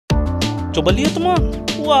Coba lihat teman.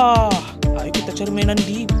 Wah, ayo kita cari mainan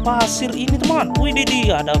di pasir ini teman. Wih,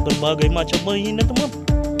 ada berbagai macam mainan teman.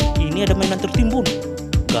 Ini ada mainan tertimbun.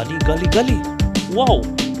 Gali, gali, gali. Wow,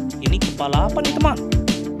 ini kepala apa nih teman?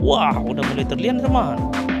 Wah, udah mulai terlihat teman.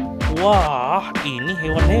 Wah, ini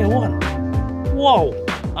hewan-hewan. Wow,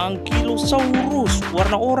 ankylosaurus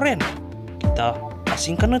warna oranye. Kita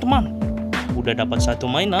asingkan nih teman. Udah dapat satu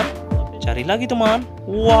mainan. Cari lagi teman.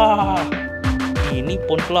 Wah, ini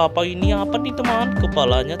pohon kelapa ini apa nih teman?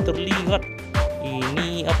 Kepalanya terlihat.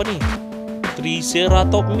 Ini apa nih?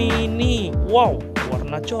 Triceratops mini. Wow,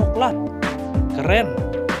 warna coklat. Keren.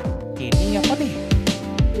 Ini apa nih?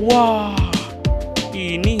 Wah,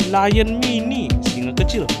 ini lion mini, singa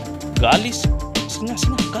kecil. Gali, singa,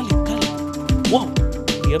 gali, gali. Wow,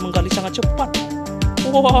 dia menggali sangat cepat.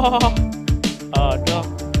 Wah, ada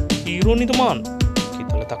hero nih teman.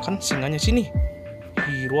 Kita letakkan singanya sini.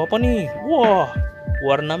 Hero apa nih? Wah,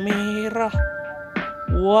 warna merah.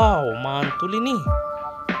 Wow, mantul ini.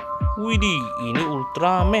 Widih, ini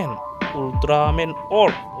ultraman. Ultraman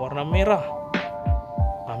orb warna merah.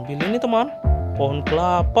 Ambil ini teman. Pohon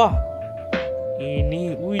kelapa.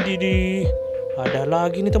 Ini, widih, ada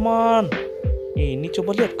lagi nih teman. Ini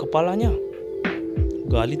coba lihat kepalanya.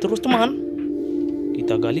 Gali terus teman.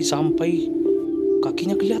 Kita gali sampai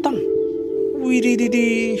kakinya kelihatan.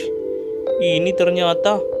 Widih, ini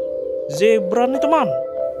ternyata zebra nih teman.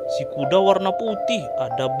 Si kuda warna putih,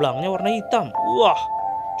 ada belangnya warna hitam. Wah,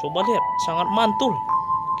 coba lihat, sangat mantul.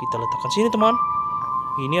 Kita letakkan sini teman.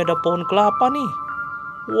 Ini ada pohon kelapa nih.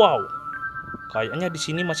 Wow, kayaknya di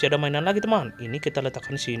sini masih ada mainan lagi teman. Ini kita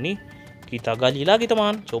letakkan sini. Kita gali lagi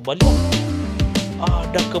teman. Coba lihat,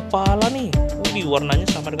 ada kepala nih. Wih, warnanya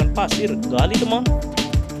sama dengan pasir. Gali teman.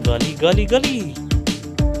 Gali, gali, gali.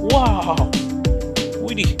 Wow,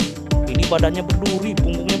 widih, ini badannya berduri,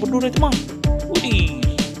 punggungnya berduri teman. Widih,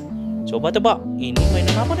 coba tebak, ini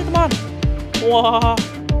mainan apa nih teman? Wah,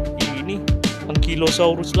 ini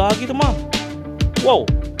ankylosaurus lagi teman. Wow,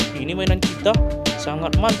 ini mainan kita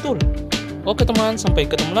sangat mantul. Oke teman, sampai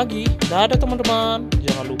ketemu lagi. Dadah teman-teman.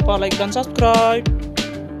 Jangan lupa like dan subscribe.